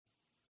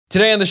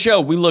Today on the show,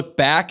 we look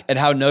back at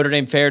how Notre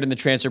Dame fared in the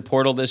transfer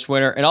portal this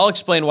winter, and I'll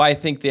explain why I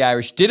think the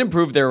Irish did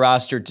improve their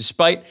roster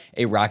despite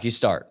a rocky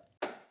start.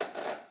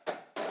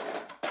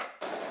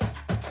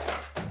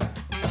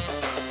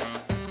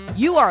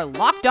 You are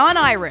Locked On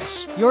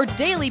Irish, your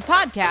daily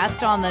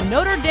podcast on the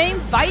Notre Dame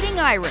Fighting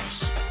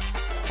Irish.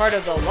 Part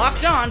of the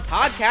Locked On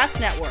Podcast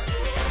Network,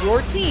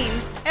 your team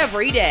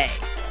every day.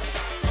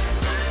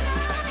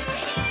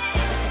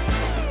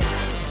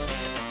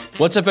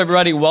 What's up,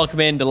 everybody? Welcome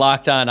in to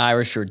Locked On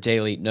Irish, your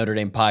daily Notre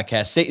Dame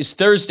podcast. Today is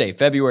Thursday,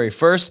 February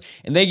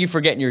 1st, and thank you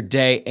for getting your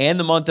day and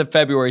the month of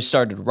February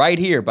started right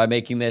here by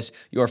making this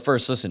your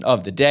first listen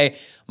of the day.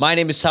 My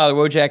name is Tyler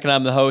Wojak, and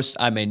I'm the host.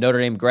 I'm a Notre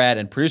Dame grad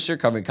and producer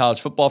covering college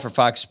football for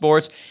Fox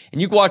Sports,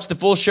 and you can watch the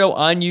full show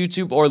on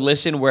YouTube or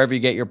listen wherever you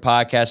get your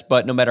podcast,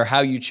 but no matter how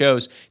you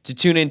chose to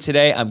tune in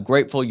today, I'm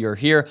grateful you're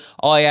here.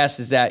 All I ask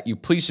is that you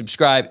please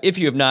subscribe if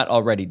you have not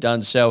already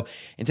done so.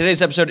 And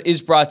today's episode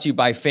is brought to you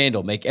by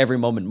FanDuel. Make every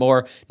moment more.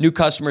 New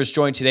customers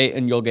join today,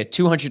 and you'll get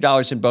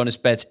 $200 in bonus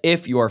bets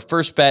if your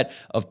first bet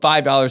of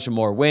 $5 or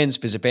more wins.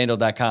 Visit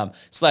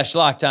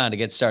FanDuel.com/LockedOn to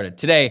get started.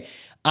 Today,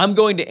 I'm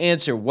going to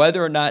answer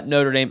whether or not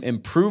Notre Dame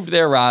improved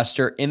their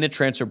roster in the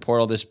transfer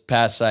portal this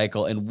past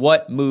cycle and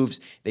what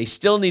moves they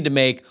still need to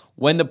make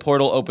when the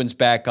portal opens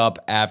back up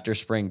after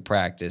spring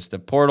practice. The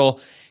portal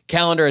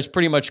calendar is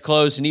pretty much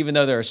closed, and even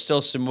though there are still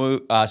some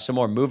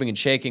more moving and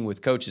shaking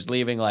with coaches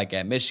leaving, like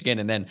at Michigan,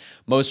 and then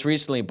most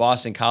recently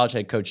Boston College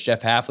head coach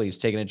Jeff Hafley is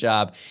taking a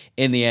job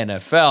in the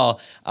NFL,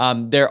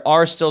 there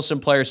are still some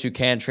players who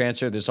can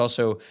transfer. There's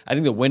also, I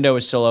think the window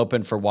is still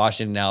open for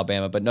Washington and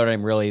Alabama, but Notre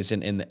Dame really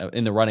isn't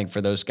in the running for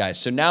those guys.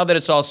 So now that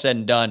it's all said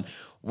and done,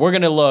 we're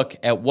going to look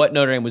at what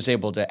Notre Dame was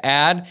able to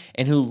add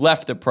and who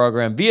left the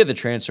program via the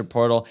transfer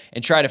portal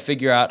and try to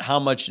figure out how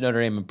much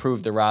Notre Dame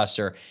improved the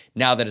roster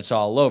now that it's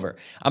all over.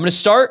 I'm going to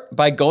start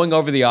by going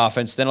over the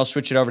offense, then I'll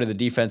switch it over to the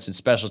defense and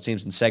special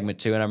teams in segment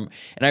 2. And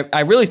I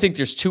really think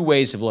there's two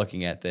ways of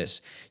looking at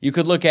this. You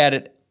could look at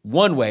it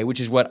one way, which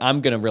is what I'm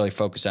going to really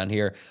focus on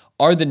here.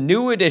 Are the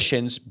new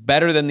additions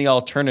better than the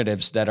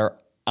alternatives that are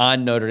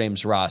on Notre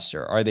Dame's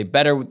roster? Are they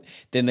better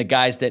than the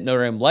guys that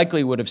Notre Dame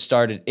likely would have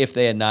started if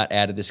they had not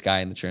added this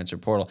guy in the transfer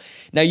portal?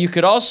 Now, you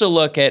could also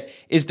look at,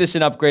 is this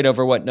an upgrade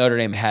over what Notre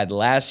Dame had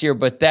last year?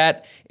 But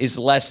that is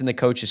less in the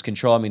coach's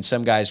control. I mean,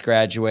 some guys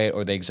graduate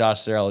or they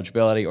exhaust their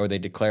eligibility or they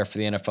declare for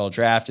the NFL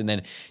draft, and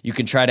then you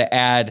can try to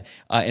add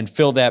and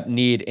fill that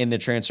need in the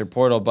transfer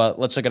portal. But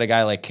let's look at a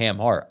guy like Cam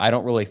Hart. I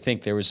don't really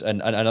think there was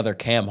another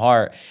Cam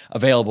Hart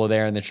available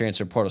there in the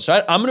transfer portal.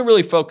 So I'm going to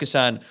really focus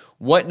on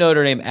what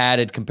Notre Dame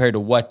added compared to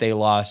what they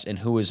lost and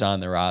who was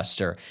on the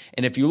roster.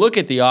 And if you look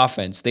at the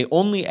offense, they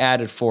only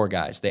added 4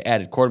 guys. They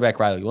added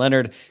quarterback Riley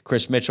Leonard,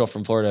 Chris Mitchell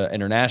from Florida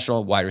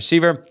International, wide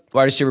receiver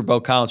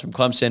Bo Collins from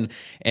Clemson,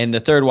 and the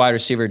third wide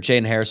receiver,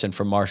 Jaden Harrison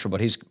from Marshall,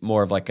 but he's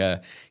more of like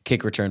a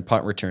kick return,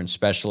 punt return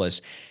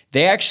specialist.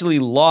 They actually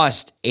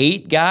lost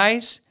 8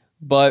 guys,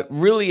 but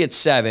really it's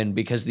 7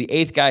 because the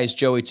 8th guy is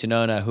Joey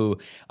Tanona, who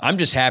I'm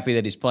just happy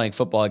that he's playing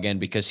football again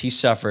because he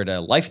suffered a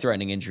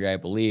life-threatening injury, I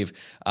believe,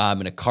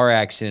 in a car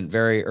accident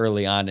very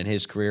early on in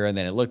his career, and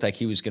then it looked like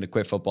he was going to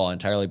quit football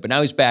entirely. But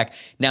now he's back.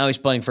 Now he's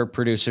playing for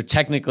Purdue, so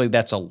technically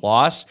that's a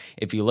loss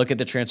if you look at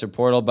the transfer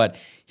portal, but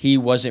he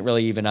wasn't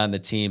really even on the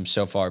team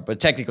so far. But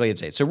technically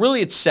it's 8. So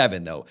really it's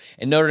 7, though,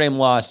 and Notre Dame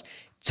lost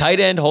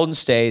tight end Holden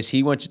Stays.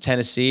 He went to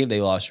Tennessee.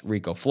 They lost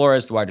Rico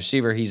Flores, the wide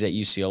receiver. He's at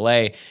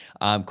UCLA.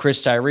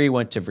 Chris Tyree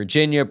went to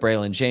Virginia.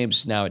 Braylon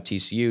James is now at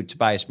TCU.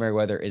 Tobias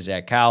Merriweather is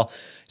at Cal.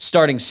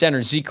 Starting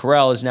center Zeke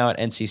Correll is now at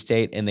NC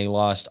State, and they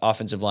lost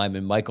offensive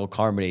lineman Michael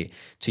Carmody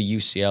to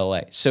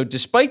UCLA. So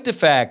despite the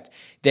fact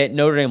that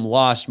Notre Dame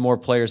lost more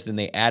players than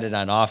they added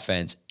on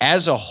offense,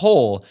 as a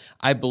whole,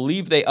 I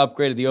believe they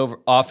upgraded the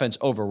offense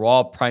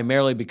overall,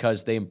 primarily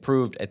because they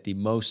improved at the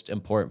most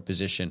important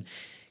position,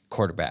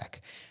 quarterback.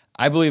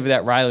 I believe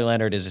that Riley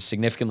Leonard is a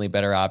significantly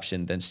better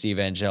option than Steve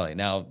Angeli.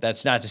 Now,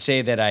 that's not to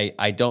say that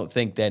I don't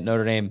think that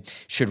Notre Dame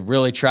should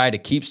really try to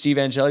keep Steve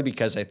Angeli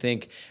because I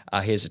think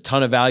he has a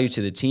ton of value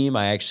to the team.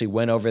 I actually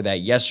went over that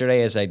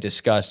yesterday as I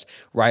discussed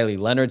Riley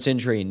Leonard's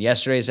injury in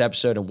yesterday's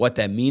episode and what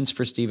that means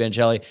for Steve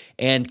Angeli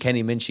and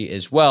Kenny Minchey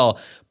as well.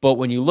 But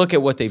when you look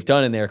at what they've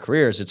done in their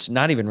careers, it's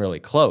not even really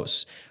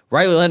close.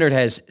 Riley Leonard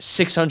has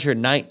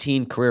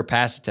 619 career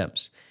pass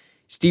attempts.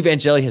 Steve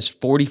Angeli has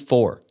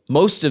 44.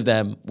 Most of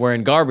them were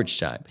in garbage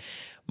time.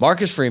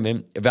 Marcus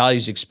Freeman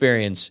values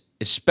experience,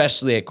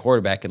 especially at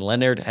quarterback, and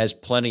Leonard has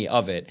plenty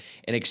of it.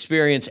 And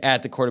experience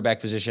at the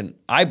quarterback position,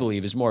 I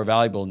believe, is more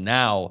valuable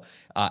now,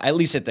 at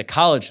least at the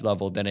college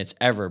level, than it's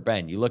ever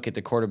been. You look at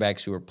the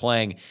quarterbacks who are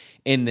playing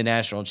in the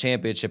national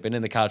championship and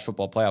in the college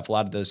football playoff, a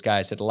lot of those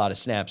guys had a lot of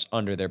snaps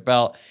under their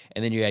belt.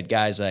 And then you had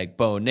guys like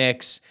Bo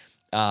Nix,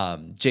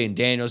 Jaden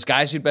Daniels,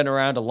 guys who've been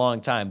around a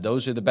long time.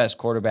 Those are the best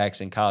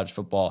quarterbacks in college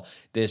football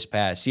this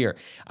past year.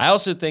 I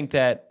also think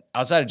that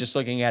outside of just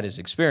looking at his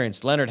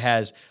experience, Leonard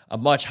has a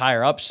much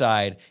higher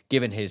upside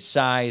given his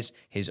size,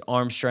 his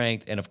arm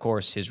strength, and of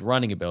course his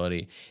running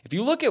ability. If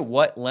you look at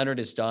what Leonard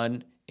has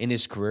done in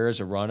his career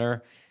as a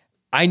runner,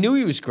 I knew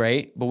he was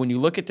great, but when you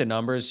look at the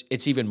numbers,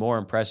 it's even more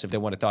impressive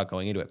than what I thought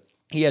going into it.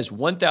 He has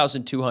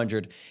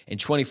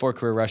 1,224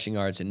 career rushing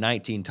yards and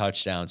 19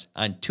 touchdowns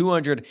on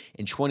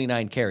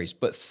 229 carries,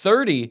 but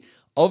 30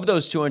 of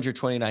those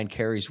 229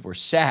 carries were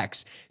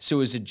sacks. So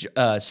his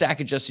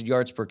sack-adjusted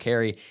yards per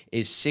carry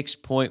is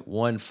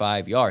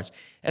 6.15 yards.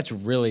 That's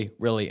really,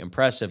 really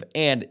impressive.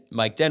 And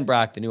Mike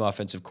Denbrock, the new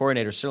offensive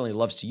coordinator, certainly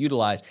loves to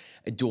utilize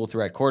a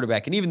dual-threat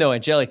quarterback. And even though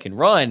Angeli can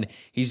run,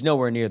 he's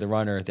nowhere near the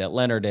runner that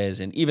Leonard is.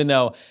 And even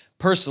though,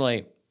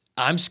 personally,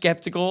 I'm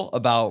skeptical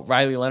about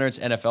Riley Leonard's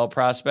NFL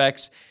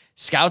prospects,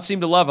 scouts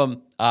seem to love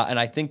him, and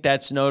I think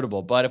that's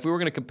notable. But if we were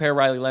going to compare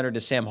Riley Leonard to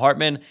Sam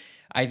Hartman,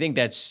 I think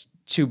that's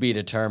to be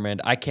determined.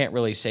 I can't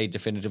really say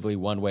definitively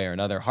one way or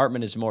another.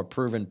 Hartman is a more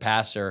proven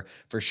passer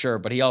for sure,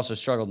 but he also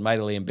struggled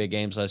mightily in big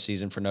games last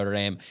season for Notre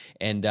Dame,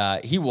 and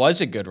he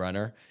was a good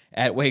runner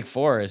at Wake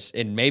Forest,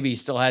 and maybe he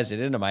still has it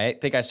in him. I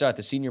think I saw at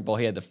the Senior Bowl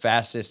he had the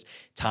fastest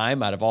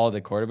time out of all of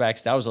the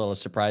quarterbacks. That was a little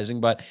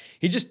surprising, but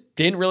he just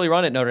didn't really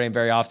run at Notre Dame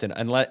very often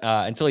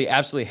until he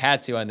absolutely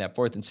had to on that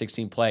 4th and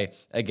 16 play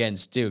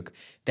against Duke.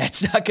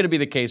 That's not going to be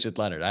the case with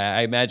Leonard.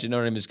 I imagine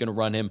Notre Dame is going to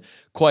run him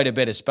quite a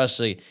bit,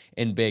 especially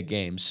in big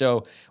games.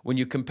 So when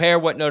you compare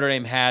what Notre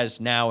Dame has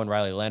now in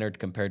Riley Leonard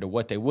compared to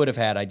what they would have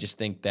had, I just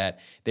think that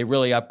they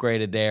really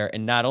upgraded there.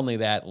 And not only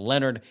that,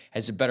 Leonard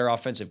has a better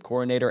offensive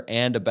coordinator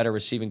and a better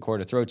receiving core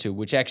to throw to,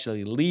 which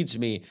actually leads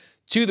me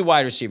to the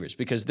wide receivers,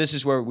 because this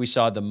is where we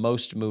saw the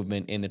most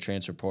movement in the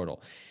transfer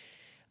portal.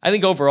 I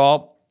think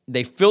overall,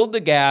 they filled the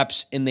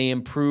gaps and they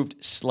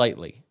improved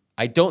slightly.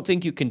 I don't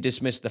think you can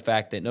dismiss the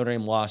fact that Notre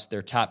Dame lost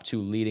their top 2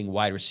 leading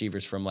wide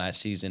receivers from last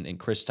season in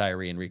Chris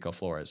Tyree and Rico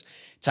Flores.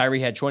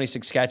 Tyree had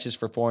 26 catches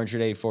for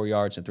 484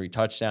 yards and 3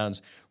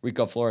 touchdowns.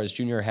 Rico Flores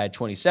Jr. had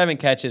 27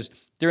 catches,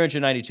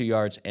 392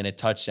 yards, and a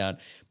touchdown.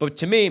 But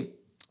to me,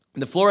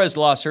 the Flores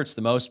loss hurts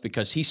the most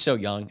because he's so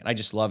young, and I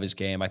just love his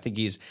game. I think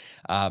he's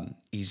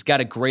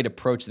got a great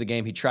approach to the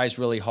game. He tries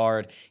really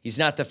hard. He's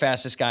not the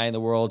fastest guy in the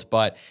world,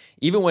 but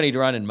even when he'd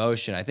run in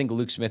motion, I think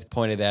Luke Smith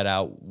pointed that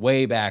out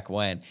way back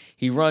when.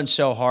 He runs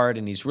so hard,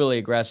 and he's really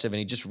aggressive, and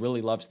he just really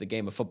loves the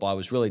game of football. I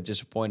was really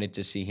disappointed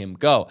to see him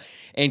go.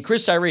 And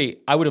Chris Tyree,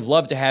 I would have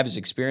loved to have his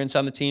experience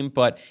on the team,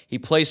 but he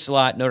plays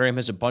slot. Notre Dame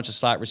has a bunch of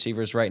slot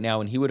receivers right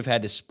now, and he would have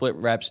had to split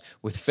reps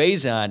with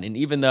Faison, and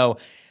even though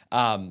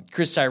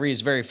Chris Tyree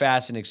is very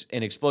fast and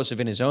explosive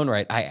in his own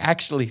right, I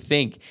actually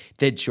think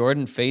that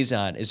Jordan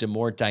Faison is a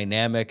more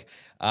dynamic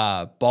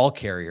ball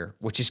carrier,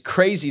 which is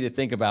crazy to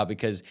think about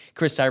because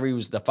Chris Tyree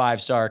was the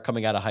 5-star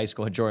coming out of high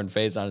school and Jordan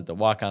Faison is the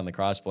walk-on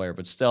lacrosse player.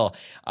 But still,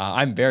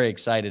 I'm very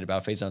excited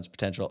about Faison's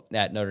potential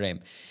at Notre Dame.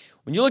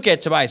 When you look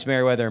at Tobias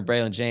Merriweather and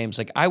Braylon James,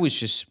 I was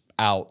just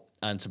out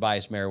on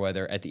Tobias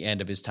Merriweather at the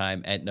end of his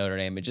time at Notre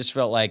Dame. It just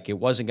felt like it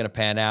wasn't going to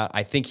pan out.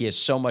 I think he has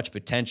so much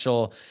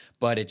potential,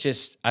 but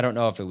I don't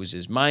know if it was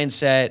his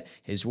mindset,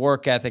 his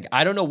work ethic.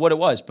 I don't know what it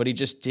was, but he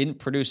just didn't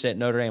produce at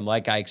Notre Dame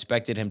like I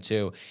expected him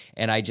to.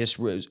 And I just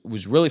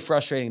was really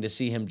frustrating to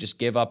see him just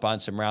give up on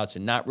some routes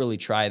and not really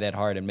try that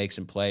hard and make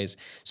some plays.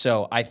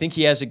 So I think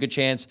he has a good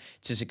chance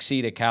to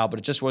succeed at Cal, but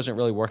it just wasn't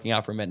really working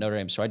out for him at Notre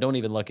Dame. So I don't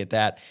even look at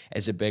that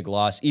as a big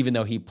loss, even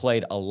though he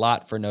played a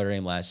lot for Notre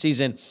Dame last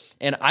season.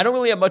 And I don't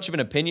really have much of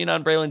an opinion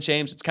on Braylon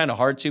James. It's kind of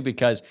hard to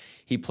because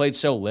he played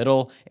so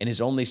little in his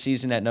only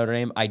season at Notre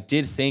Dame. I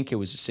did think it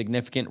was a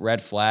significant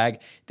red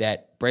flag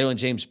that Braylon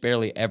James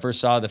barely ever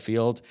saw the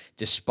field,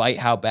 despite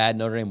how bad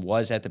Notre Dame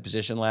was at the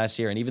position last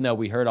year. And even though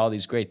we heard all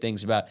these great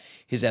things about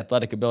his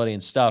athletic ability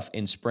and stuff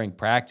in spring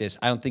practice,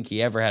 I don't think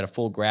he ever had a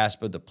full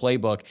grasp of the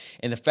playbook.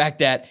 And the fact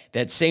that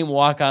that same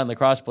walk-on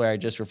lacrosse player I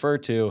just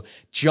referred to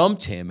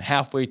jumped him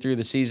halfway through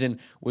the season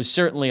was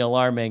certainly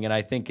alarming, and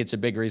I think it's a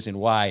big reason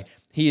why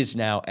he is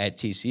now at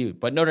TCU.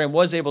 But Notre Dame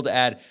was able to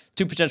add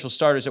 2 potential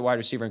starters at wide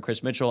receiver in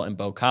Chris Mitchell and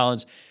Bo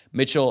Collins.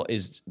 Mitchell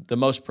is the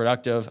most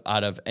productive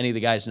out of any of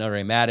the guys Notre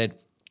Dame added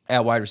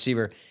at wide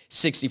receiver.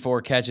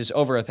 64 catches,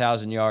 over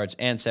 1,000 yards,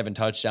 and 7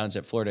 touchdowns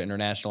at Florida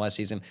International last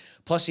season.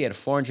 Plus, he had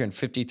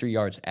 453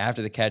 yards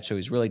after the catch, so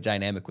he's really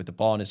dynamic with the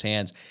ball in his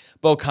hands.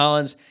 Bo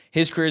Collins,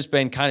 his career's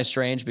been kind of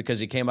strange because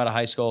he came out of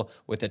high school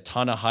with a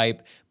ton of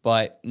hype,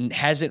 but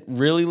hasn't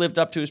really lived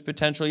up to his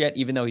potential yet,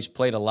 even though he's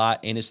played a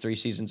lot in his 3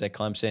 seasons at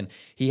Clemson.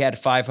 He had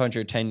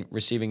 510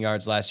 receiving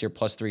yards last year,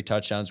 plus 3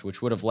 touchdowns,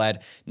 which would have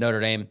led Notre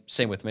Dame.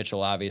 Same with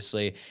Mitchell,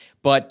 obviously.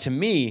 But to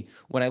me,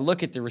 when I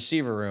look at the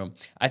receiver room,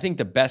 I think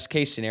the best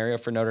case scenario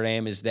for Notre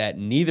Dame is that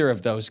neither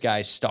of those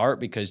guys start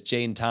because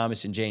Jaden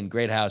Thomas and Jane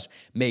Greathouse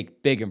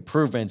make big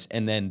improvements,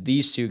 and then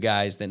these 2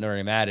 guys that Notre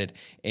Dame added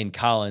in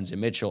Collins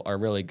and Mitchell are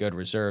really good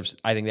reserves.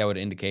 I think that would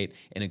indicate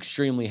an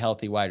extremely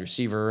healthy wide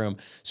receiver room.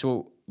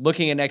 So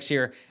looking at next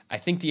year, I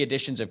think the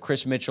additions of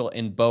Chris Mitchell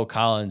and Bo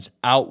Collins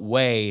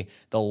outweigh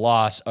the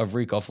loss of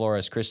Rico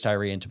Flores, Chris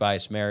Tyree, and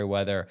Tobias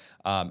Merriweather,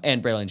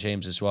 and Braylon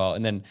James as well.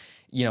 And then,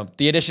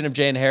 the addition of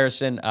Jalen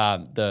Harrison,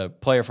 the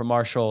player from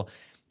Marshall,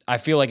 I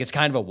feel like it's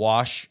kind of a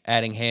wash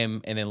adding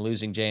him and then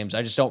losing James.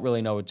 I just don't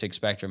really know what to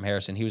expect from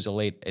Harrison. He was a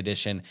late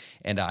addition,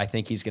 and I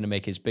think he's going to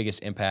make his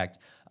biggest impact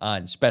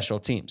on special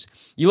teams.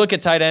 You look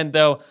at tight end,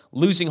 though,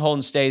 losing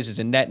Holden Stays is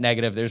a net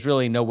negative. There's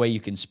really no way you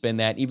can spin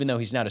that. Even though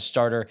he's not a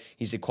starter,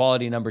 he's a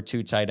quality number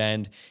 2 tight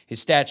end.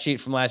 His stat sheet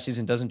from last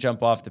season doesn't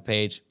jump off the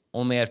page.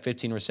 Only had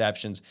 15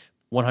 receptions,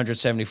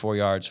 174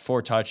 yards,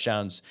 4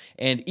 touchdowns,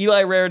 and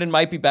Eli Raridan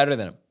might be better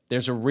than him.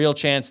 There's a real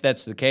chance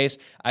that's the case.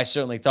 I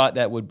certainly thought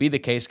that would be the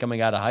case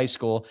coming out of high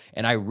school,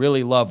 and I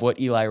really love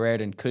what Eli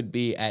Raridan could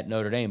be at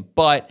Notre Dame.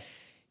 But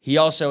he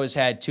also has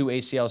had 2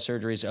 ACL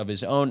surgeries of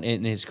his own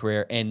in his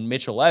career, and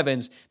Mitchell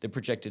Evans, the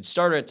projected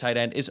starter at tight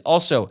end, is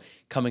also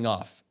coming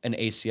off an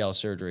ACL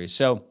surgery.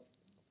 So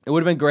it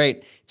would have been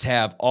great to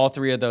have all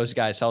 3 of those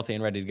guys healthy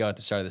and ready to go at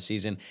the start of the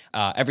season.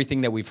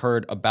 Everything that we've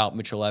heard about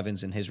Mitchell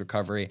Evans and his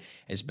recovery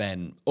has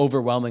been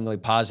overwhelmingly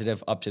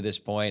positive up to this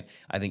point.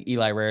 I think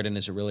Eli Raridan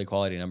is a really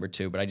quality number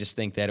 2, but I just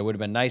think that it would have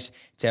been nice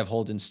to have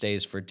Holden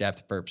Stays for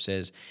depth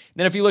purposes.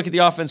 Then if you look at the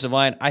offensive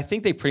line, I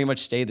think they pretty much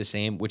stay the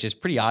same, which is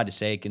pretty odd to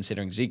say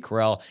considering Zeke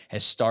Correll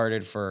has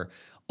started for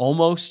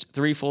almost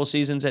 3 full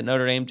seasons at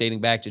Notre Dame,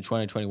 dating back to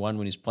 2021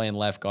 when he's playing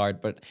left guard.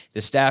 But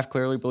the staff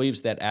clearly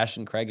believes that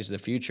Ashton Craig is the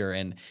future,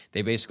 and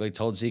they basically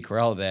told Zeke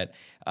Correll that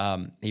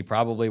he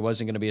probably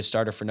wasn't going to be a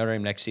starter for Notre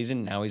Dame next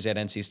season. Now he's at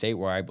NC State,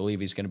 where I believe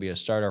he's going to be a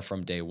starter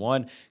from day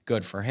one.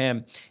 Good for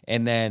him.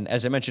 And then,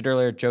 as I mentioned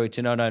earlier, Joey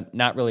Tenona,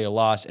 not really a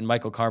loss, and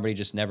Michael Carmody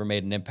just never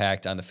made an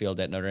impact on the field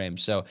at Notre Dame.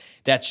 So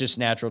that's just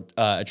natural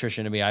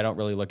attrition to me. I don't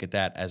really look at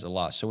that as a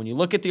loss. So when you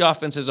look at the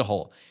offense as a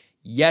whole,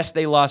 yes,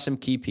 they lost some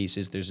key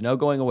pieces. There's no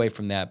going away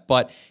from that,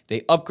 but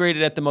they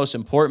upgraded at the most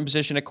important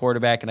position at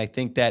quarterback, and I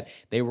think that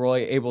they were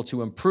able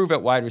to improve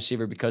at wide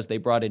receiver because they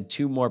brought in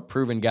 2 more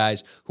proven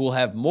guys who will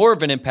have more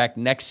of an impact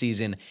next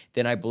season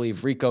than I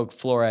believe Rico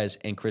Flores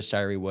and Chris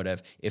Tyree would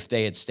have if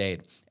they had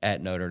stayed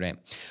at Notre Dame.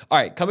 All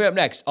right, coming up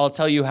next, I'll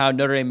tell you how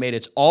Notre Dame made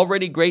its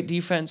already great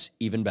defense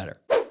even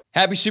better.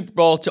 Happy Super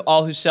Bowl to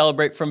all who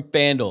celebrate from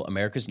FanDuel,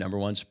 America's #1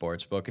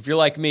 sportsbook. If you're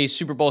like me,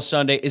 Super Bowl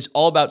Sunday is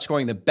all about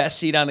scoring the best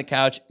seat on the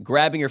couch,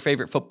 grabbing your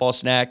favorite football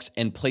snacks,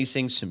 and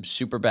placing some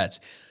super bets.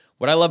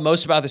 What I love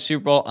most about the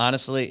Super Bowl,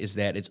 honestly, is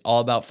that it's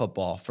all about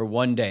football for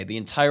one day. The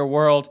entire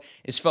world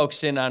is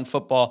focusing on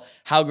football.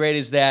 How great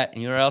is that?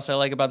 And you know what else I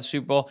like about the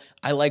Super Bowl?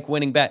 I like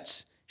winning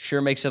bets.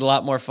 Sure makes it a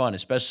lot more fun,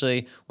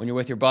 especially when you're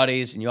with your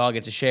buddies and you all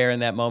get to share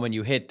in that moment.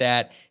 You hit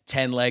that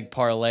 10-leg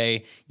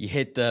parlay, you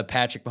hit the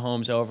Patrick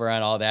Mahomes over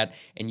on all that,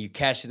 and you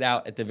cash it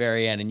out at the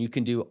very end. And you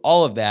can do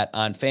all of that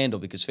on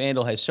FanDuel because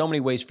FanDuel has so many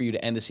ways for you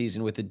to end the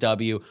season with a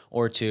W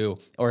or 2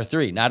 or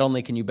 3. Not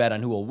only can you bet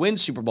on who will win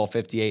Super Bowl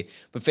 58,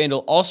 but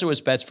FanDuel also has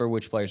bets for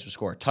which players will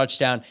score a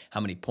touchdown, how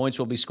many points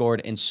will be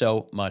scored, and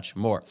so much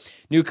more.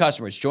 New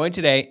customers, join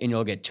today and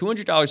you'll get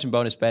 $200 in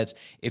bonus bets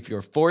if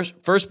your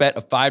first bet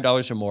of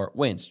 $5 or more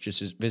wins.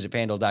 Just visit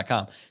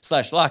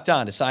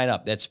FanDuel.com/lockedon to sign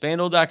up. That's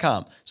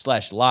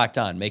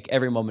FanDuel.com/lockedon. Make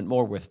every moment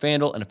more with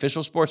FanDuel, an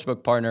official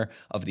sportsbook partner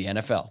of the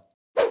NFL.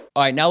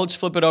 All right, now let's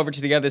flip it over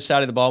to the other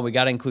side of the ball. We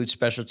got to include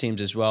special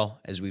teams as well.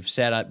 As we've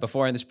said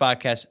before in this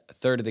podcast, a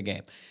third of the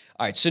game.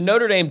 All right, so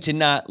Notre Dame did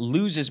not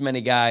lose as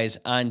many guys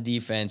on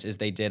defense as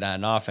they did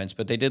on offense,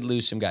 but they did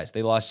lose some guys.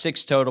 They lost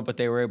 6 total, but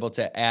they were able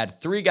to add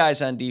 3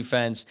 guys on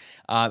defense,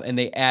 and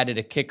they added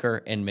a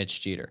kicker and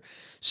Mitch Jeter.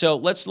 So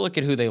let's look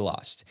at who they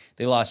lost.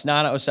 They lost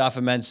Nana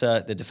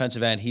Osafo-Mensah, the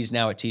defensive end. He's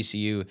now at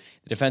TCU.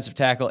 The defensive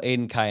tackle,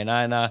 Aiden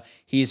Kayanana,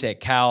 he's at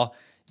Cal.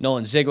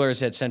 Nolan Ziegler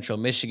is at Central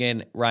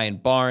Michigan. Ryan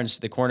Barnes,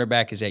 the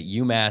cornerback, is at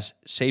UMass.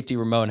 Safety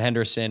Ramon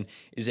Henderson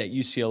is at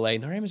UCLA.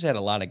 Notre Dame has had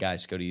a lot of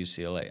guys go to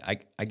UCLA.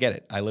 I get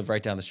it. I live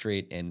right down the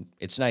street, and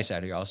it's nice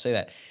out here. I'll say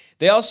that.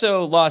 They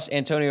also lost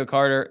Antonio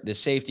Carter, the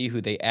safety, who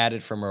they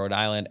added from Rhode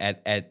Island.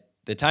 At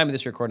the time of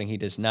this recording, he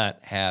does not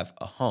have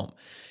a home.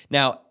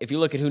 Now, if you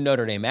look at who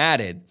Notre Dame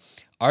added,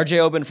 R.J.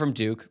 Oben from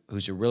Duke,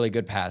 who's a really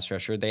good pass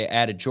rusher. They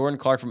added Jordan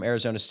Clark from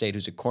Arizona State,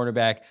 who's a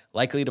cornerback,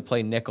 likely to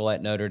play nickel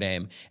at Notre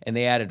Dame. And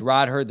they added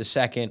Rod Hurd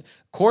II,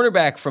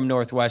 cornerback from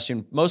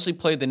Northwestern, mostly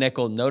played the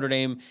nickel. Notre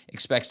Dame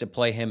expects to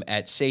play him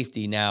at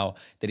safety now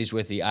that he's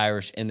with the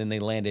Irish. And then they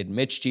landed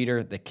Mitch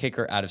Jeter, the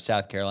kicker out of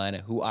South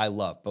Carolina, who I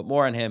love. But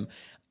more on him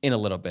in a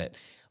little bit.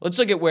 Let's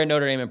look at where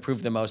Notre Dame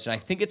improved the most, and I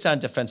think it's on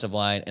defensive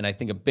line, and I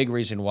think a big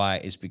reason why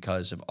is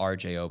because of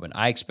R.J. Oben.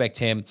 I expect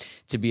him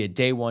to be a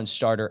day one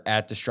starter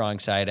at the strong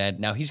side end.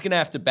 Now, he's going to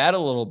have to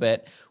battle a little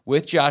bit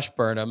with Josh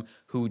Burnham,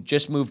 who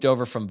just moved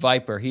over from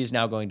Viper. He is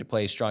now going to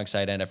play strong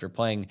side end after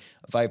playing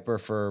Viper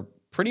for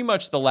pretty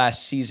much the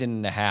last season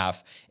and a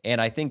half, and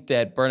I think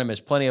that Burnham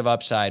has plenty of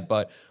upside,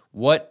 but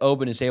what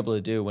Oben is able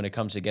to do when it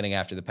comes to getting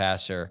after the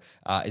passer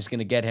is going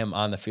to get him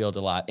on the field a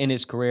lot. In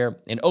his career,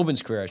 in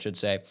Oben's career, I should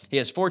say, he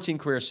has 14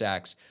 career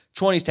sacks,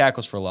 20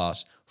 tackles for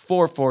loss,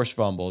 4 forced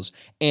fumbles,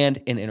 and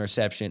an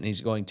interception. And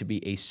he's going to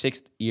be a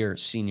 6th-year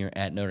senior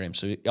at Notre Dame.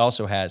 So he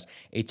also has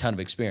a ton of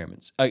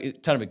experience.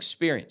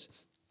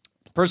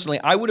 Personally,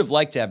 I would have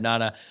liked to have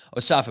Nana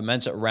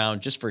Osafo-Mensah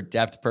around just for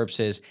depth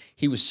purposes.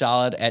 He was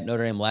solid at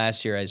Notre Dame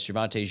last year as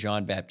Javonte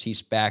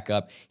Jean-Baptiste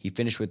backup. He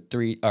finished with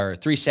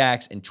three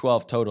sacks and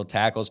 12 total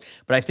tackles.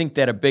 But I think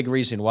that a big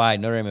reason why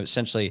Notre Dame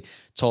essentially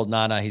told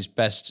Nana he's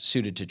best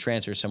suited to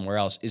transfer somewhere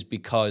else is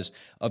because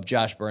of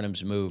Josh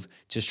Burnham's move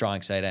to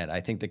strong side end.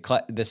 I think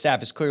the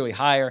staff is clearly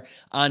higher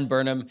on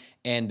Burnham,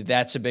 and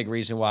that's a big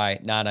reason why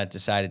Nana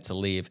decided to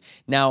leave.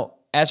 Now,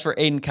 as for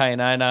Aiden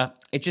Kayanina,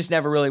 it just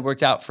never really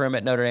worked out for him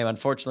at Notre Dame.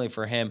 Unfortunately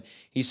for him,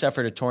 he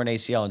suffered a torn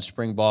ACL in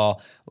spring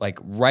ball, like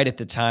right at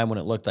the time when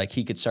it looked like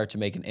he could start to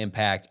make an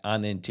impact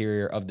on the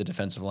interior of the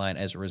defensive line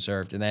as a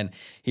reserve. And then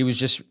he was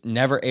just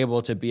never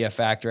able to be a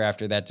factor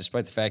after that,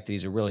 despite the fact that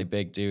he's a really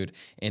big dude.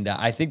 And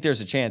I think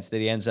there's a chance that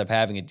he ends up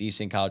having a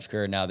decent college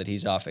career now that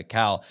he's off at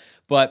Cal.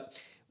 But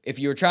if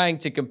you were trying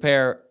to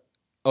compare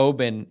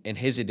Oben and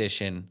his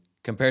addition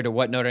compared to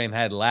what Notre Dame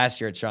had last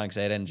year at strong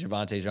side end,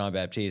 Javonte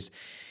Jean-Baptiste,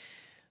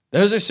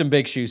 those are some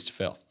big shoes to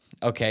fill.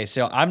 Okay,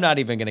 so I'm not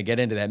even going to get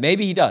into that.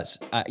 Maybe he does.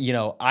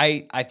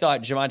 I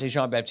thought Javonte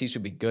Jean-Baptiste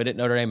would be good at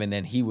Notre Dame, and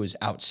then he was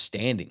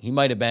outstanding. He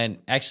might have been,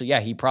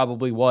 he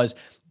probably was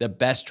the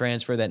best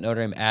transfer that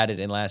Notre Dame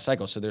added in last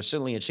cycle. So there's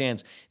certainly a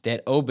chance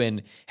that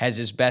Oben has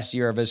his best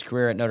year of his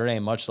career at Notre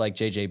Dame, much like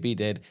JJB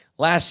did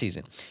last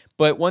season.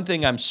 But one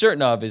thing I'm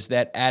certain of is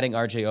that adding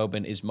RJ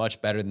Oben is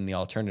much better than the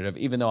alternative.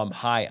 Even though I'm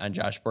high on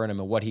Josh Burnham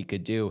and what he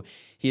could do,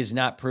 he has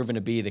not proven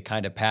to be the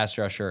kind of pass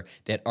rusher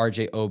that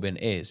RJ Oben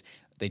is.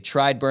 They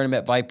tried Burnham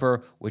at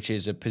Viper, which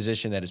is a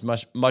position that is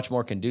much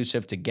more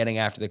conducive to getting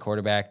after the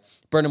quarterback.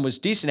 Burnham was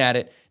decent at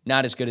it,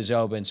 not as good as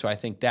Oben, so I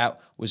think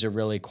that was a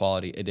really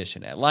quality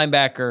addition. At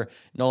linebacker,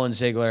 Nolan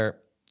Ziegler,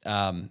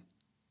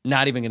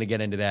 not even going to get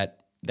into that.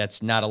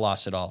 That's not a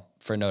loss at all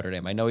for Notre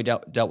Dame. I know he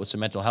dealt with some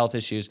mental health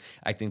issues.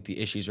 I think the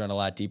issues run a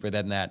lot deeper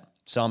than that,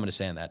 so I'm going to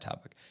say on that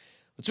topic.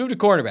 Let's move to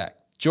cornerback,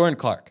 Jordan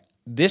Clark.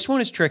 This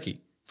one is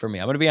tricky for me.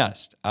 I'm going to be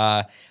honest.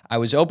 I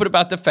was open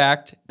about the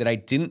fact that I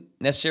didn't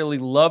necessarily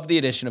love the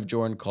addition of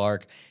Jordan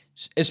Clark,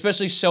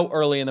 especially so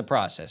early in the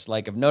process.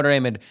 Like if Notre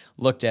Dame had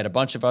looked at a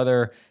bunch of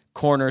other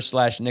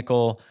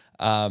corner/nickel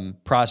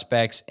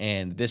prospects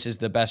and this is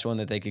the best one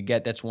that they could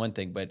get, that's one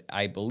thing. But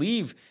I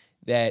believe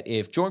that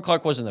if Jordan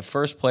Clark wasn't the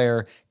first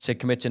player to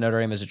commit to Notre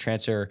Dame as a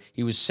transfer,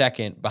 he was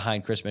second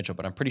behind Chris Mitchell,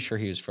 but I'm pretty sure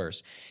he was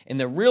first. And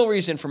the real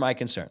reason for my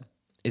concern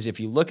is if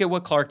you look at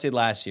what Clark did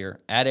last year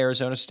at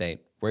Arizona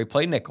State, where he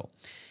played nickel,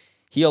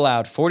 he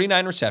allowed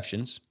 49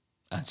 receptions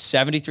on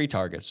 73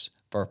 targets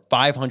for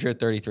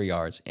 533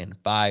 yards and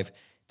 5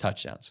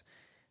 touchdowns.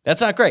 That's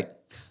not great,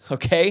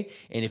 okay?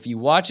 And if you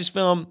watch his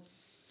film,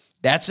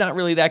 that's not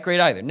really that great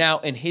either. Now,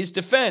 in his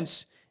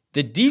defense,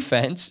 the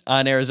defense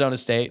on Arizona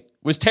State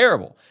was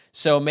terrible.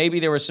 So maybe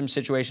there were some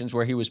situations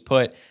where he was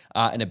put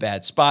in a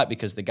bad spot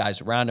because the guys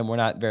around him were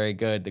not very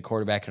good. The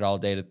quarterback had all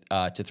day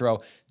to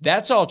throw.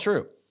 That's all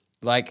true.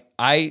 Like,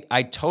 I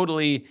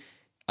totally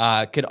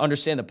could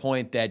understand the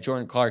point that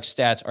Jordan Clark's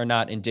stats are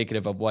not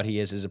indicative of what he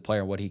is as a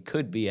player, what he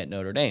could be at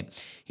Notre Dame.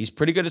 He's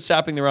pretty good at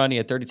stopping the run. He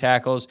had 30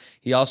 tackles.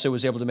 He also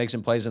was able to make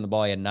some plays on the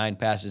ball. He had 9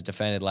 passes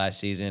defended last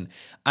season.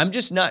 I'm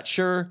just not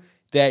sure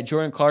that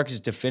Jordan Clark is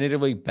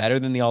definitively better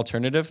than the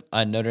alternative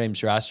on Notre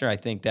Dame's roster. I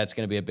think that's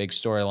going to be a big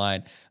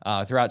storyline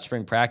throughout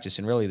spring practice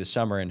and really the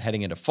summer and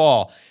heading into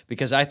fall,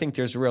 because I think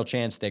there's a real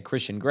chance that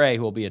Christian Gray,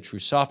 who will be a true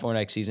sophomore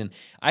next season,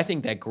 I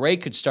think that Gray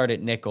could start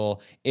at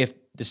nickel if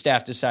the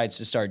staff decides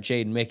to start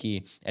Jaden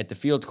Mickey at the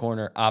field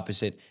corner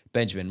opposite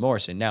Benjamin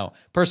Morrison. Now,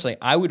 personally,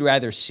 I would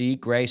rather see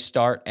Gray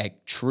start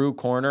at true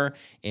corner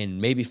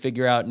and maybe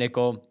figure out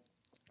nickel.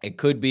 It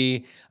could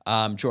be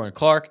Jordan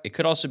Clark. It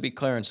could also be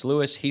Clarence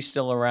Lewis. He's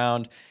still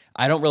around.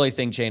 I don't really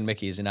think Jaden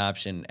Mickey is an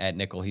option at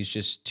nickel. He's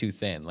just too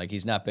thin. Like,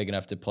 he's not big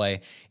enough to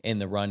play in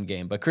the run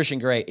game. But Christian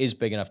Gray is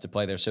big enough to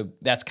play there. So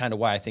that's kind of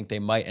why I think they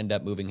might end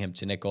up moving him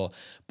to nickel.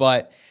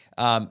 But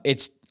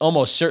it's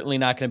almost certainly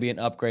not going to be an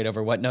upgrade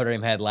over what Notre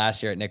Dame had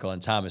last year at nickel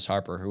and Thomas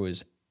Harper, who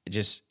was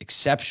just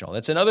exceptional.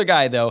 That's another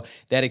guy, though,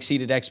 that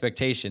exceeded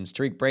expectations.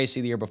 Tariq Bracy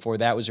the year before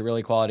that was a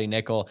really quality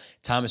nickel.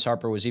 Thomas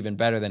Harper was even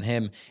better than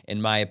him, in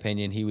my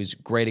opinion. He was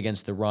great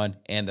against the run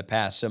and the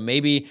pass. So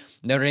maybe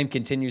Notre Dame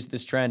continues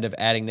this trend of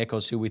adding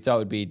nickels who we thought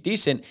would be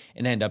decent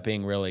and end up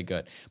being really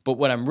good. But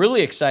what I'm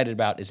really excited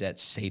about is at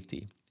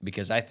safety,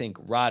 because I think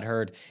Rod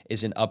Hurd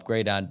is an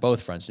upgrade on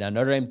both fronts. Now,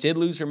 Notre Dame did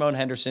lose Ramon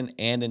Henderson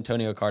and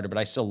Antonio Carter, but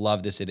I still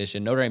love this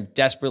addition. Notre Dame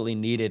desperately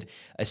needed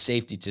a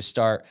safety to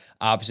start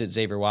opposite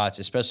Xavier Watts,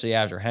 especially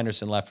after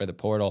Henderson left for the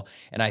portal,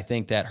 and I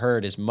think that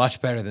Hurd is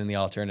much better than the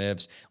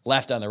alternatives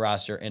left on the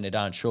roster in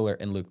Adon Schuler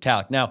and Luke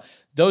Talek. Now,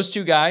 those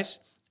two guys,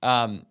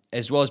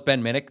 as well as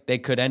Ben Minnick, they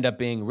could end up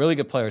being really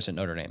good players at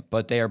Notre Dame,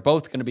 but they are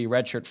both going to be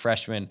redshirt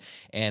freshmen,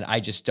 and I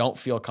just don't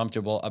feel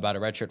comfortable about a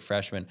redshirt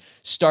freshman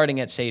starting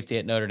at safety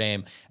at Notre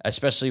Dame,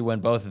 especially when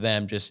both of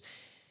them just,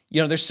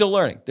 they're still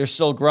learning. They're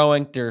still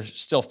growing. They're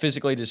still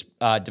physically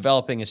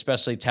developing,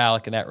 especially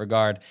Talek in that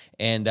regard,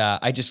 and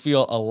I just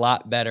feel a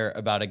lot better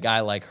about a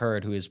guy like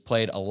Hurd, who has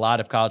played a lot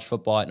of college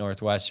football at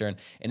Northwestern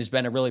and has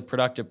been a really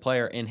productive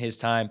player in his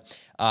time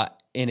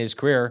in his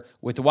career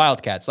with the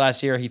Wildcats.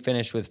 Last year, he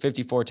finished with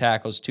 54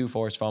 tackles, 2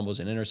 forced fumbles,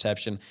 an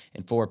interception,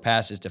 and 4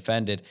 passes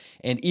defended.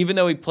 And even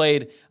though he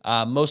played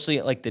mostly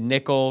at like the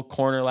nickel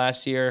corner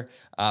last year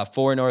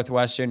for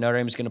Northwestern, Notre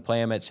Dame is going to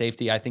play him at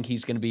safety. I think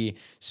he's going to be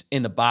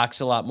in the box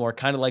a lot more,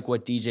 kind of like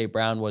what DJ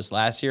Brown was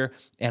last year.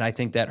 And I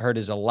think that Hurd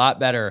is a lot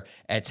better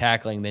at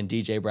tackling than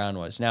DJ Brown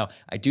was. Now,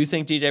 I do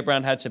think DJ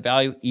Brown had some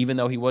value, even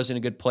though he wasn't a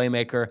good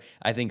playmaker.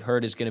 I think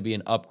Hurd is going to be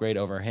an upgrade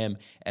over him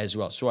as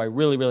well. So I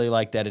really, really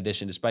like that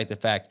addition, despite the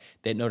fact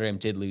that Notre Dame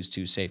did lose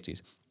 2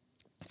 safeties.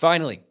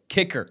 Finally,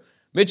 kicker.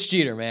 Mitch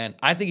Jeter, man.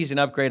 I think he's an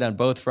upgrade on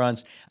both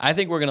fronts. I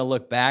think we're going to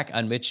look back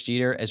on Mitch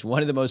Jeter as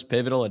one of the most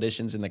pivotal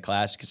additions in the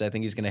class because I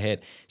think he's going to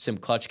hit some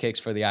clutch kicks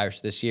for the Irish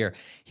this year.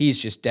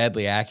 He's just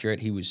deadly accurate.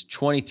 He was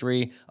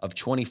 23 of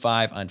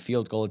 25 on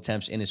field goal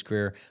attempts in his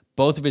career.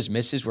 Both of his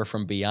misses were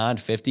from beyond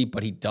 50,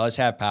 but he does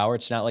have power.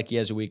 It's not like he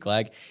has a weak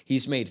leg.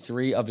 He's made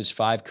 3 of his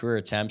 5 career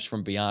attempts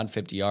from beyond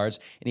 50 yards,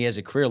 and he has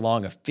a career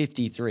long of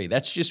 53.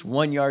 That's just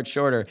 1 yard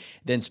shorter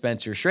than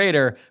Spencer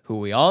Schrader, who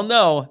we all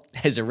know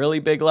has a really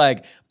big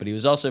leg, but he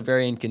was also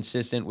very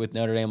inconsistent with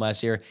Notre Dame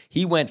last year.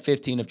 He went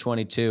 15 of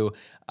 22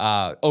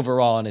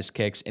 overall on his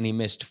kicks, and he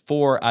missed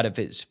 4 out of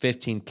his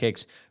 15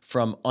 kicks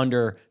from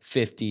under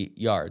 50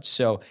 yards.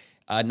 So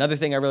another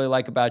thing I really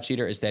like about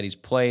Jeter is that he's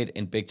played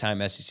in big-time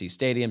SEC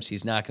stadiums.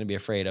 He's not going to be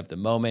afraid of the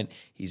moment.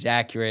 He's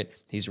accurate.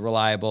 He's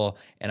reliable.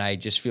 And I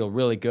just feel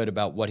really good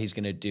about what he's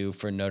going to do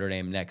for Notre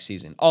Dame next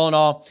season. All in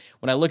all,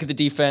 when I look at the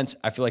defense,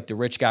 I feel like the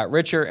rich got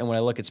richer. And when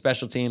I look at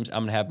special teams, I'm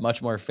going to have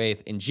much more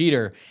faith in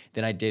Jeter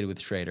than I did with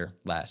Schrader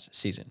last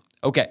season.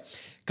 Okay,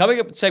 coming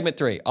up in segment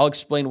 3, I'll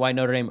explain why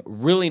Notre Dame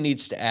really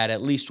needs to add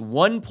at least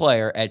one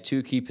player at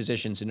 2 key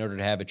positions in order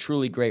to have a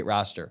truly great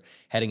roster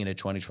heading into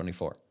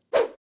 2024.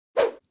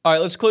 All right,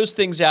 let's close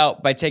things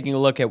out by taking a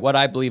look at what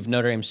I believe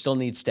Notre Dame still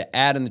needs to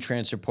add in the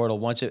transfer portal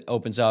once it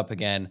opens up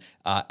again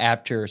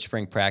after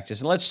spring practice.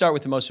 And let's start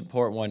with the most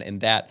important one,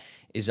 and that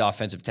is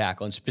offensive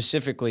tackle, and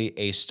specifically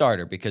a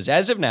starter. Because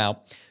as of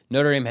now,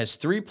 Notre Dame has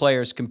 3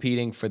 players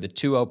competing for the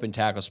 2 open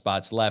tackle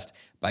spots left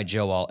by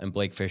Joe Alt and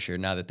Blake Fisher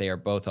now that they are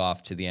both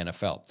off to the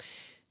NFL.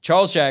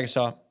 Charles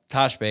Jagusah,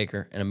 Tosh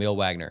Baker, and Emil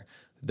Wagner.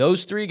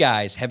 Those 3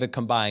 guys have a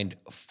combined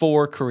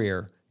 4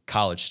 career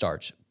college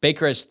starts.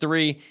 Baker has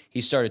 3.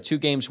 He started 2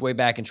 games way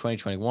back in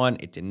 2021.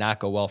 It did not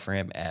go well for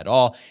him at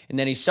all. And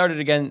then he started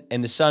again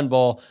in the Sun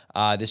Bowl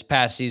this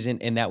past season,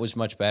 and that was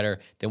much better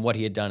than what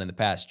he had done in the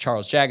past.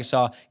 Charles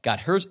Jagusah got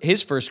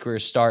his first career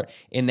start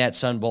in that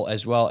Sun Bowl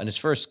as well, and his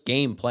first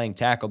game playing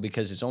tackle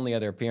because his only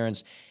other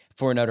appearance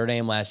for Notre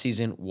Dame last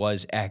season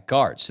was at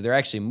guard. So they're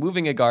actually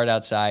moving a guard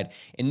outside,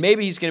 and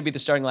maybe he's going to be the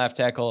starting left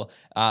tackle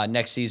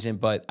next season,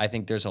 but I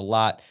think there's a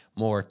lot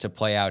more to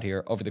play out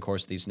here over the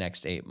course of these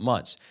next 8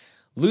 months.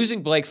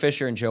 Losing Blake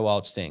Fisher and Joe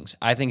Alt stings.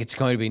 I think it's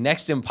going to be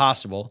next to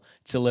impossible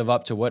to live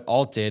up to what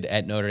Alt did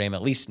at Notre Dame,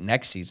 at least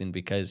next season,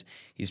 because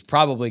he's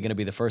probably going to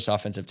be the first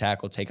offensive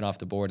tackle taken off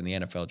the board in the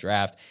NFL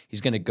draft. He's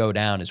going to go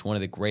down as one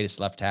of the greatest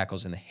left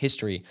tackles in the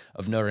history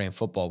of Notre Dame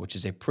football, which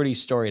is a pretty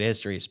storied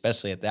history,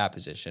 especially at that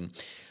position.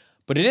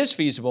 But it is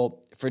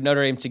feasible for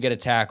Notre Dame to get a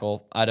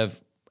tackle out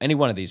of any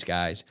one of these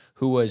guys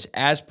who was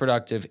as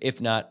productive,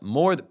 if not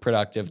more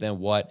productive, than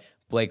what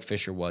Blake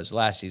Fisher was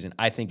last season.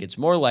 I think it's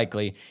more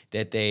likely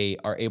that they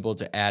are able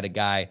to add a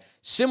guy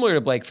similar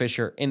to Blake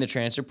Fisher in the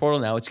transfer portal.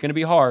 Now, it's going to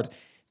be hard.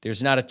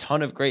 There's not a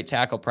ton of great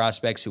tackle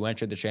prospects who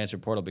entered the transfer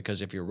portal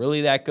because if you're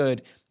really that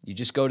good, you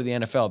just go to the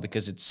NFL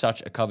because it's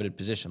such a coveted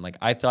position. Like,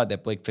 I thought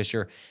that Blake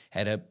Fisher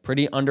had a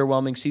pretty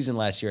underwhelming season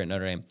last year at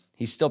Notre Dame.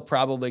 He's still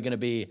probably going to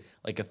be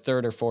like a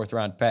third or fourth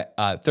round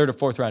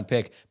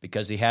pick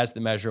because he has the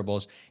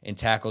measurables and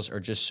tackles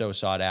are just so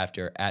sought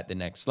after at the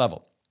next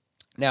level.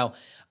 Now,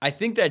 I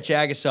think that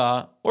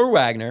Jagusah or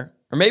Wagner,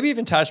 or maybe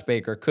even Tosh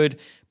Baker,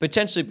 could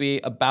potentially be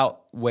about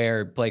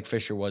where Blake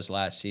Fisher was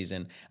last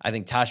season. I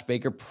think Tosh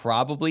Baker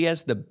probably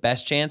has the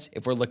best chance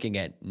if we're looking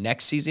at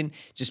next season,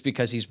 just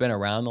because he's been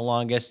around the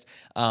longest.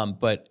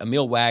 But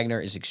Emil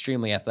Wagner is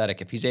extremely athletic.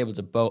 If he's able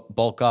to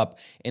bulk up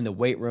in the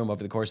weight room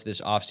over the course of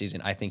this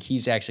offseason, I think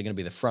he's actually going to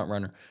be the front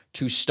runner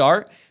to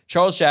start.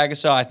 Charles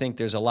Jagusah, I think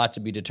there's a lot to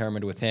be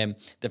determined with him.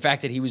 The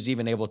fact that he was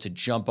even able to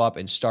jump up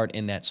and start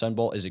in that Sun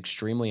Bowl is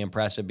extremely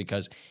impressive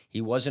because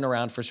he wasn't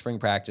around for spring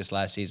practice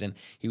last season.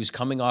 He was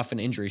coming off an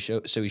injury,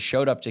 so he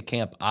showed up to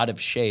camp out of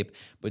shape,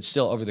 but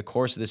still over the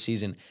course of the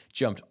season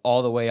jumped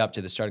all the way up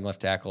to the starting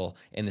left tackle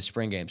in the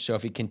spring game. So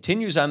if he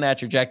continues on that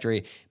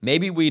trajectory,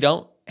 maybe we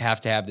don't have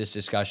to have this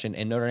discussion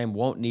and Notre Dame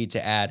won't need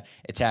to add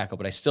a tackle,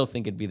 but I still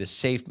think it'd be the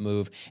safe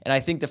move. And I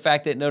think the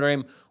fact that Notre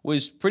Dame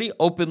was pretty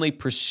openly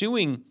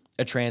pursuing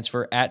a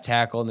transfer at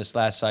tackle in this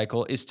last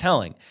cycle is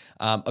telling.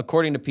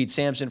 According to Pete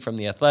Sampson from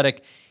The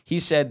Athletic, he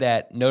said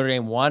that Notre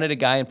Dame wanted a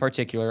guy in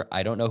particular.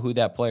 I don't know who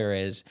that player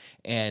is,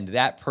 and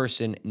that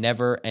person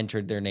never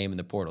entered their name in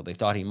the portal. They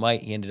thought he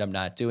might. He ended up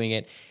not doing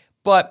it.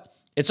 But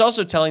it's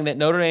also telling that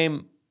Notre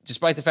Dame,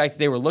 despite the fact that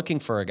they were looking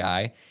for a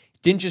guy,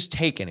 didn't just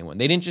take anyone.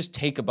 They didn't just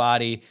take a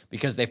body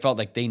because they felt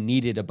like they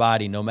needed a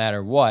body no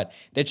matter what.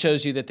 That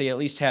shows you that they at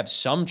least have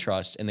some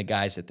trust in the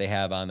guys that they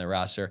have on their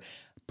roster.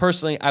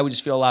 personally, I would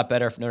just feel a lot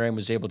better if Notre Dame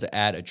was able to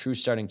add a true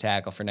starting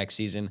tackle for next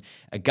season,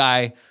 a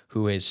guy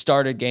who has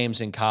started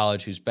games in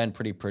college, who's been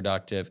pretty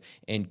productive,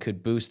 and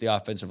could boost the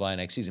offensive line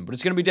next season. But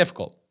it's going to be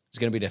difficult. It's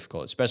going to be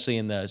difficult, especially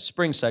in the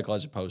spring cycle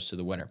as opposed to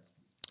the winter.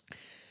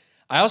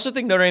 I also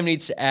think Notre Dame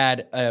needs to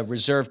add a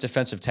reserve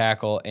defensive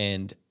tackle,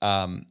 and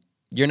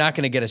you're not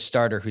going to get a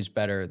starter who's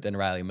better than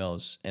Riley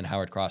Mills and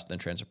Howard Cross in the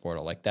transfer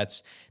portal. Like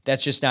that's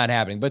just not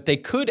happening. But they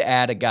could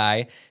add a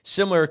guy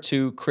similar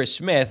to Chris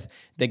Smith,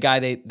 the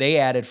guy they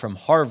added from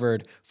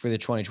Harvard for the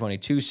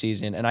 2022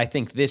 season. And I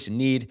think this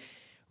need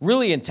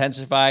really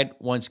intensified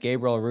once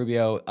Gabriel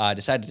Rubio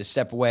decided to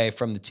step away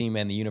from the team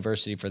and the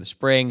university for the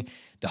spring.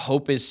 The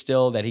hope is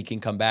still that he can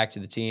come back to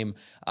the team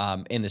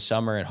in the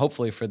summer and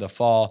hopefully for the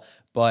fall,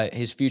 but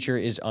his future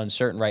is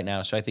uncertain right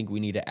now, so I think we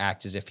need to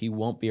act as if he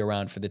won't be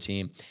around for the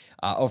team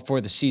or for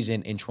the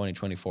season in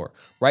 2024.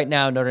 Right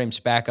now, Notre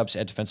Dame's backups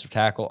at defensive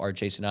tackle are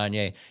Jason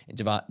Anye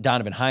and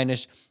Donovan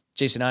Heinisch.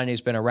 Jason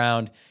Anye's been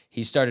around.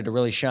 He started to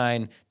really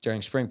shine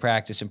during spring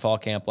practice and fall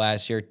camp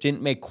last year.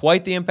 Didn't make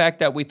quite the impact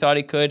that we thought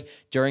he could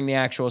during the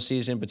actual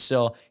season, but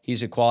still,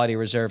 he's a quality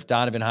reserve.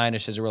 Donovan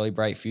Heinisch has a really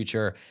bright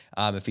future.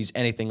 If he's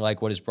anything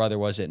like what his brother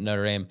was at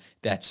Notre Dame,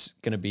 that's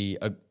going to be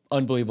an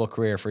unbelievable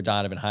career for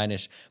Donovan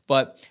Heinisch.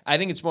 But I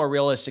think it's more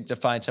realistic to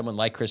find someone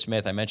like Chris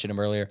Smith. I mentioned him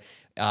earlier.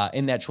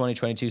 In that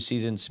 2022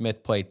 season,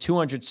 Smith played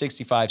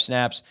 265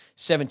 snaps,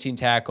 17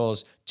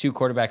 tackles, 2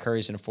 quarterback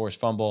hurries, and a forced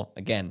fumble.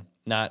 Again,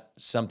 not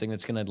something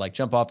that's going to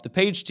jump off the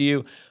page to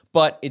you,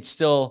 but it's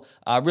still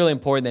really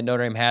important that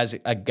Notre Dame has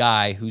a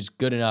guy who's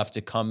good enough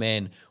to come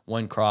in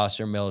when Cross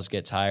or Mills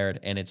get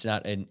tired, and it's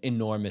not an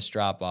enormous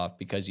drop-off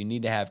because you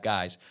need to have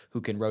guys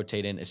who can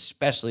rotate in,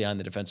 especially on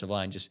the defensive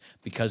line, just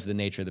because of the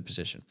nature of the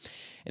position.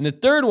 And the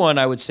third one,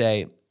 I would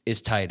say,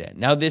 is tight end.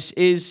 Now, this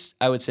is,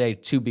 I would say,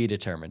 to be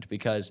determined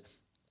because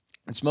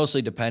it's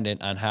mostly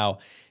dependent on how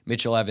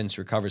Mitchell Evans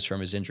recovers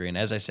from his injury. And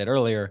as I said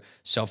earlier,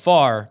 so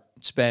far,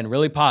 it's been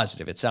really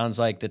positive. It sounds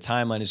like the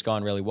timeline has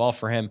gone really well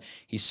for him.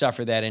 He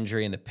suffered that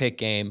injury in the Pitt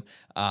game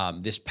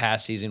this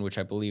past season, which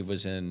I believe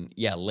was in,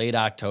 late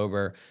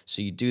October.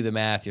 So you do the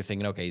math, you're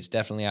thinking, okay, he's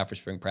definitely out for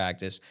spring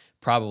practice,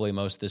 probably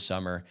most this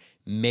summer.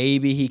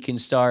 Maybe he can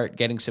start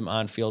getting some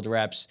on-field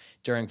reps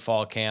during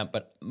fall camp,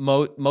 but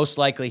most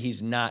likely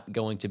he's not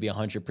going to be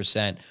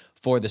 100%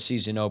 for the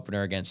season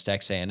opener against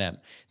Texas A&M.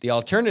 The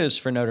alternatives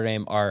for Notre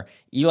Dame are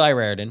Eli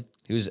Raridan,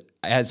 who's,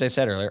 as I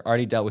said earlier,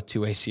 already dealt with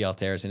 2 ACL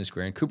tears in his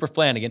career, and Cooper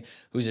Flanagan,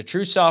 who's a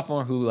true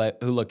sophomore who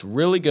looked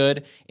really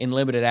good in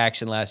limited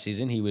action last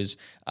season. He was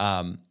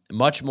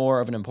much more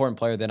of an important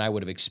player than I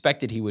would have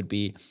expected he would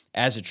be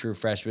as a true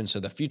freshman, so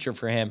the future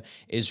for him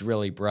is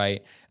really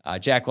bright.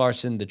 Jack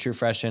Larson, the true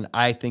freshman,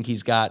 I think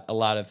he's got a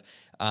lot of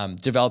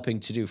developing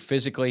to do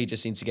physically. He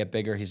just needs to get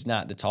bigger. He's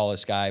not the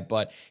tallest guy,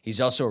 but he's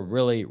also a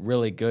really,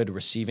 really good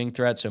receiving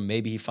threat, so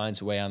maybe he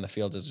finds a way on the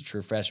field as a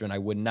true freshman. I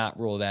would not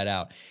rule that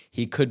out.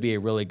 He could be a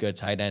really good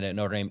tight end at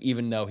Notre Dame,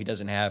 even though he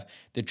doesn't have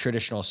the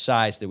traditional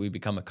size that we've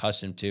become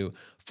accustomed to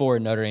for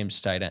Notre Dame's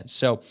tight ends.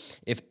 So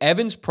if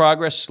Evans'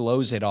 progress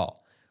slows at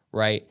all,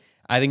 right,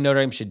 I think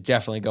Notre Dame should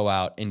definitely go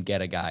out and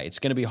get a guy. It's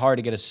going to be hard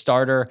to get a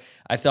starter.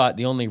 I thought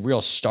the only real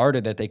starter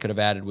that they could have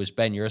added was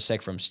Ben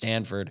Yurcek from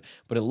Stanford,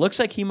 but it looks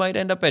like he might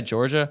end up at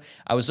Georgia.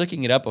 I was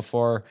looking it up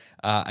before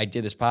I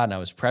did this pod and I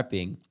was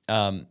prepping.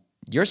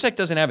 Yurcek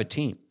doesn't have a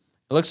team.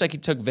 It looks like he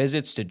took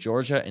visits to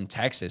Georgia and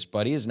Texas,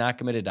 but he is not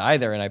committed to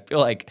either, and I feel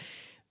like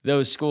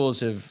those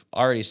schools have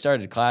already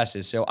started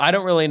classes, so I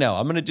don't really know.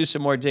 I'm going to do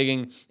some more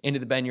digging into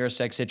the Ben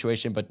Yurcek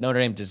situation, but Notre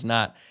Dame does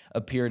not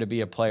appear to be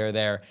a player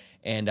there,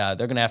 and they're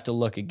going to have to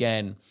look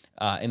again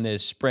in the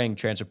spring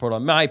transfer portal.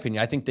 In my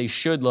opinion, I think they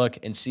should look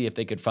and see if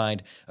they could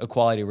find a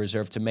quality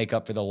reserve to make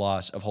up for the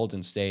loss of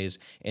Holden Stays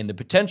and the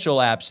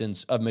potential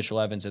absence of Mitchell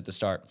Evans at the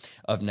start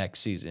of next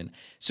season.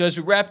 So as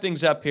we wrap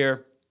things up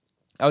here,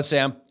 I would say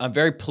I'm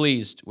very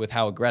pleased with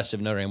how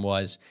aggressive Notre Dame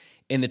was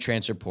in the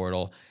transfer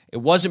portal. It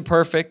wasn't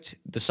perfect,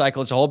 the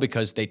cycle as a whole,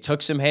 because they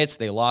took some hits.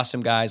 They lost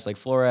some guys like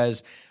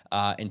Flores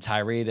and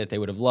Tyree that they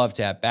would have loved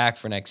to have back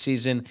for next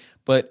season.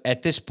 But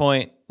at this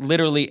point,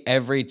 literally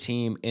every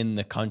team in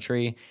the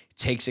country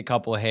takes a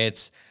couple of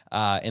hits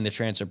in the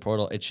transfer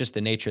portal. It's just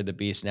the nature of the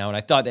beast now. And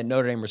I thought that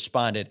Notre Dame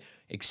responded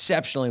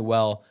exceptionally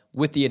well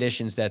with the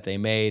additions that they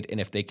made. And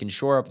if they can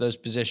shore up those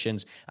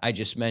positions I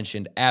just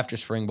mentioned after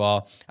spring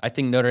ball, I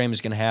think Notre Dame is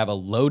going to have a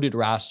loaded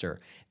roster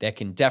that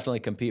can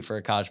definitely compete for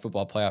a college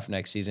football playoff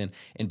next season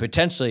and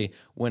potentially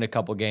win a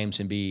couple games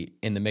and be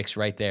in the mix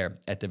right there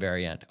at the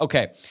very end.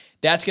 Okay,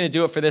 that's going to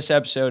do it for this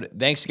episode.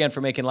 Thanks again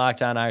for making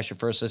Locked On Irish your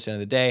first listen of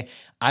the day.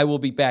 I will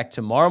be back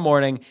tomorrow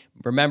morning.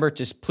 Remember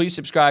to please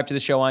subscribe to the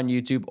show on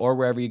YouTube or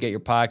wherever you get your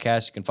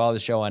podcasts. You can follow the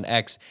show on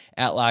X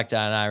at Locked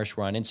On Irish.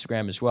 We're on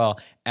Instagram as well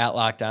at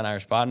Locked On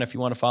Irish Pod. And if you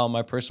want to follow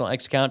my personal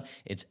X account,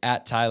 it's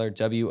at Tyler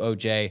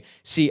WOJCIAK.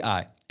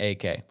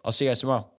 I'll see you guys tomorrow.